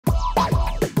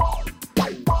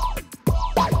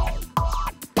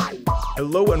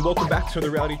Hello and welcome back to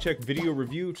the Reality Check video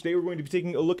review. Today we're going to be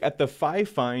taking a look at the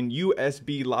FIFINE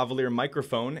USB lavalier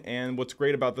microphone, and what's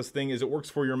great about this thing is it works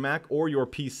for your Mac or your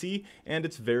PC, and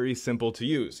it's very simple to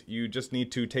use. You just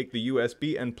need to take the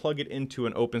USB and plug it into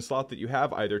an open slot that you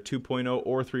have, either 2.0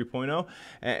 or 3.0,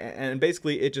 and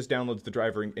basically it just downloads the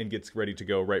driver and gets ready to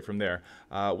go right from there.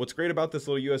 What's great about this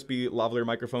little USB lavalier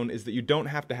microphone is that you don't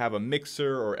have to have a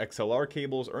mixer or XLR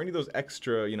cables or any of those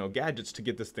extra, gadgets to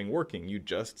get this thing working. You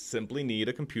just simply need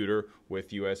a computer with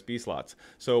USB slots.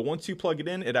 So once you plug it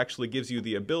in, it actually gives you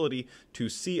the ability to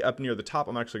see up near the top.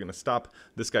 I'm actually going to stop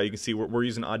this guy. You can see we're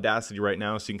using Audacity right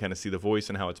now, so you can kind of see the voice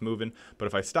and how it's moving. But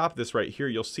if I stop this right here,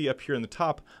 you'll see up here in the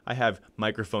top, I have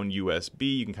microphone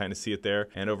USB. You can kind of see it there.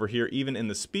 And over here, even in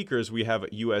the speakers, we have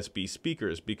USB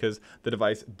speakers because the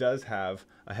device does have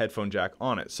a headphone jack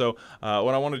on it. So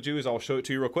what I want to do is I'll show it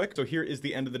to you real quick. So here is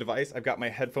the end of the device. I've got my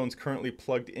headphones currently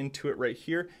plugged into it right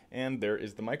here, and there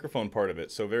is the microphone part of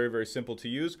it. So very, very simple to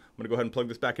use. I'm going to go ahead and plug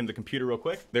this back into the computer real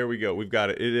quick. There we go. We've got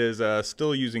it. It is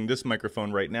still using this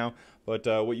microphone right now. But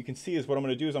what you can see is what I'm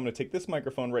going to do is I'm going to take this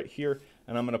microphone right here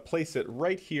and I'm going to place it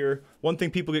right here. One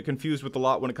thing people get confused with a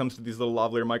lot when it comes to these little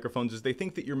lavalier microphones is they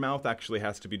think that your mouth actually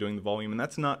has to be doing the volume, and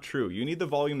that's not true. You need the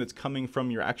volume that's coming from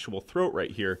your actual throat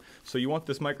right here. So you want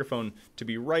this microphone to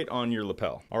be right on your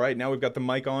lapel. All right, now we've got the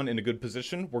mic on in a good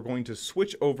position. We're going to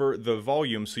switch over the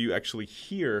volume so you actually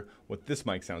hear what this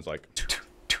mic sounds like.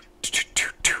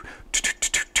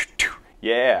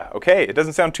 Yeah, okay, it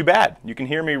doesn't sound too bad. You can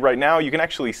hear me right now. You can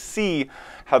actually see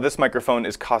how this microphone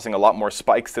is causing a lot more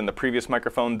spikes than the previous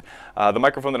microphone. The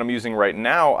microphone that I'm using right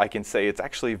now, I can say it's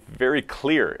actually very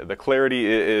clear. The clarity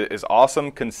is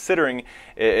awesome considering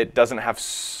it doesn't have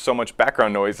so much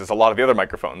background noise as a lot of the other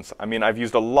microphones. I mean, I've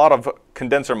used a lot of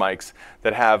condenser mics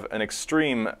that have an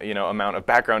extreme, amount of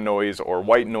background noise or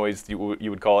white noise, you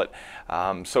would call it.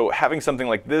 So having something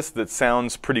like this that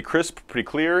sounds pretty crisp, pretty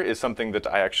clear is something that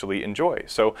I actually enjoy.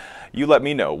 So you let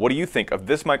me know, what do you think of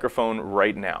this microphone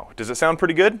right now? Does it sound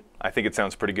pretty good? I think it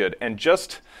sounds pretty good. And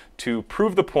just to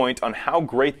prove the point on how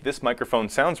great this microphone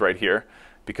sounds right here,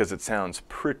 because it sounds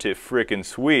pretty freaking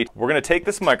sweet, we're going to take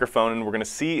this microphone and we're going to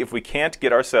see if we can't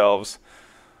get ourselves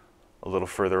a little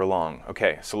further along.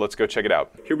 Okay, so let's go check it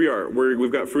out. Here we are.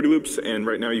 We've got Fruity Loops, and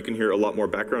right now you can hear a lot more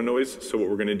background noise. So what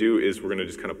we're going to do is we're going to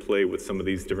just kind of play with some of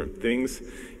these different things.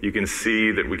 You can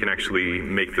see that we can actually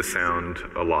make the sound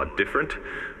a lot different.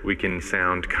 We can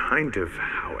sound kind of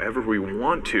however we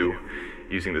want to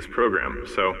using this program.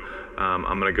 So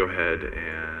I'm going to go ahead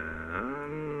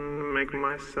and make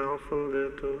myself a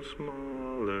little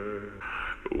smaller.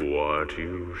 What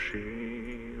you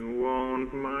see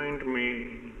won't mind me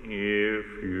if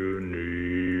you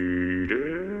need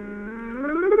it.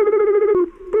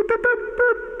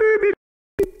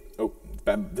 Oh,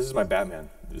 this is my Batman.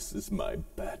 This is my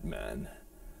Batman.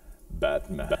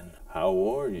 Batman, how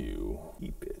are you?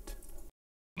 Keep it.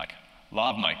 Mic.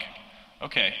 Lav mic.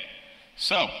 Okay.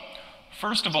 So,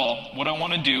 first of all, what I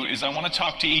want to do is I want to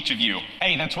talk to each of you.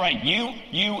 Hey, that's right. You,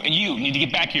 and you need to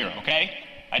get back here, okay?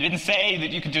 I didn't say that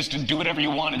you could just do whatever you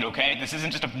wanted, okay? This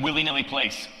isn't just a willy-nilly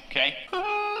place, okay? Don't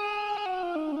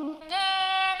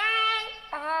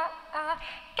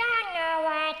know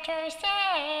what to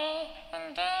say,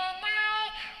 and then I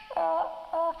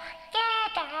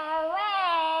get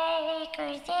away,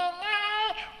 'cause then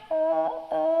I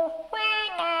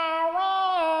went away.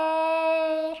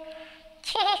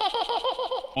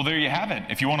 Well, there you have it.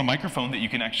 If you want a microphone that you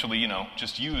can actually,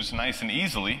 just use nice and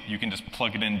easily, you can just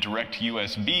plug it in direct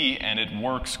USB, and it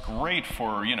works great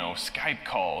for, Skype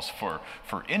calls, for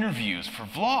interviews, for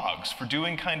vlogs, for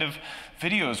doing kind of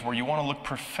videos where you want to look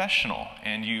professional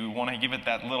and you want to give it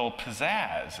that little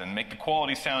pizzazz and make the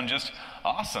quality sound just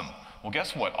awesome. Well,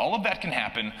 guess what? All of that can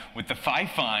happen with the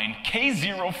FIFINE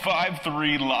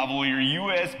K053 lavalier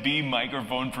USB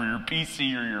microphone for your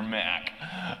PC or your Mac.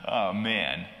 Oh,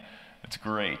 man. It's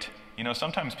great.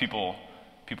 Sometimes people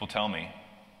tell me,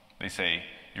 they say,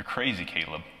 "You're crazy,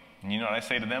 Caleb." And you know what I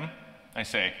say to them? I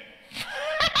say,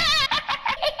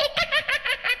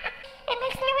 It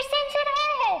makes no sense at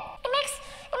all. It makes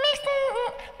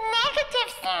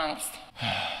negative sense.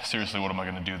 seriously, what am I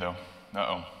going to do, though?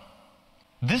 Uh-oh.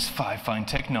 This FIFINE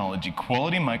technology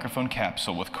quality microphone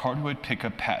capsule with cardioid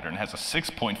pickup pattern has a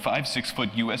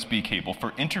 6.56-foot USB cable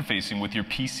for interfacing with your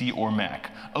PC or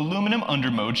Mac, aluminum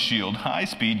undermode shield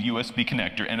high-speed USB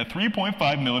connector, and a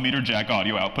 3.5mm jack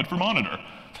audio output for monitor.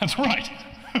 That's right.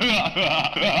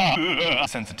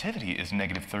 Sensitivity is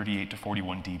 -38 to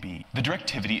 41 dB. The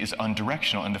directivity is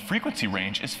unidirectional and the frequency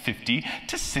range is 50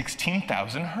 to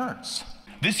 16,000 Hertz.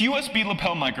 This USB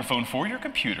lapel microphone for your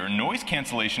computer, noise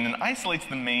cancellation, and isolates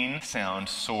the main sound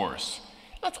source.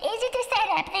 It's easy to set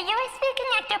up. The USB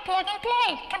connector plug and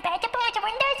play. Compatible to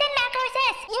Windows and Mac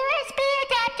OS. USB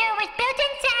adapter with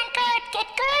built-in sound card. Get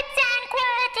good sound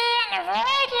quality and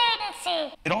avoid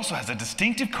latency. It also has a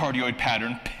distinctive cardioid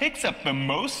pattern, picks up the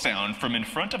most sound from in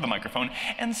front of the microphone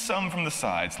and some from the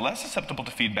sides, less susceptible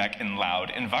to feedback in loud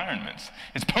environments.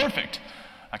 It's perfect.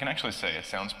 I can actually say it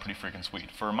sounds pretty freaking sweet.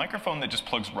 For a microphone that just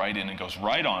plugs right in and goes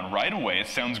right on right away, it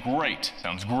sounds great.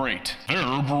 Sounds great.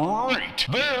 They're great.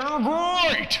 They're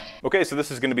great. Okay, so this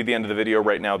is going to be the end of the video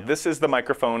right now. This is the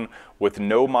microphone with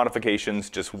no modifications,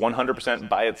 just 100%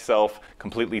 by itself,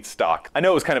 completely stock. I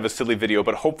know it was kind of a silly video,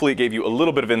 but hopefully it gave you a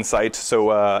little bit of insight.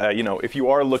 So, you know, if you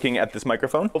are looking at this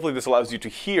microphone, hopefully this allows you to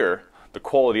hear the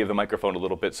quality of the microphone a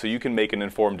little bit so you can make an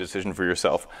informed decision for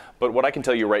yourself. But what I can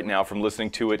tell you right now from listening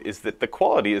to it is that the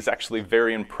quality is actually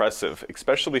very impressive,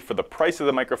 especially for the price of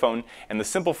the microphone and the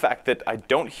simple fact that I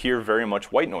don't hear very much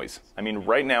white noise. I mean,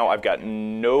 right now I've got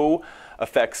no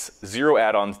effects, zero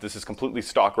add-ons. This is completely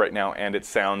stock right now and it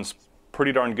sounds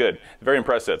pretty darn good. Very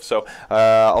impressive. So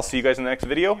I'll see you guys in the next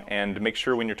video, and make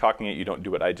sure when you're talking it, you don't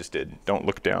do what I just did. Don't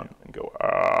look down and go,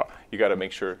 ah. You gotta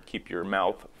make sure, keep your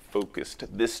mouth focused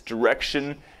this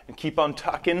direction and keep on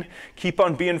talking, keep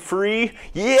on being free.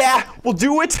 Yeah, we'll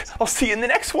do it. I'll see you in the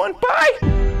next one.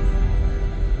 Bye.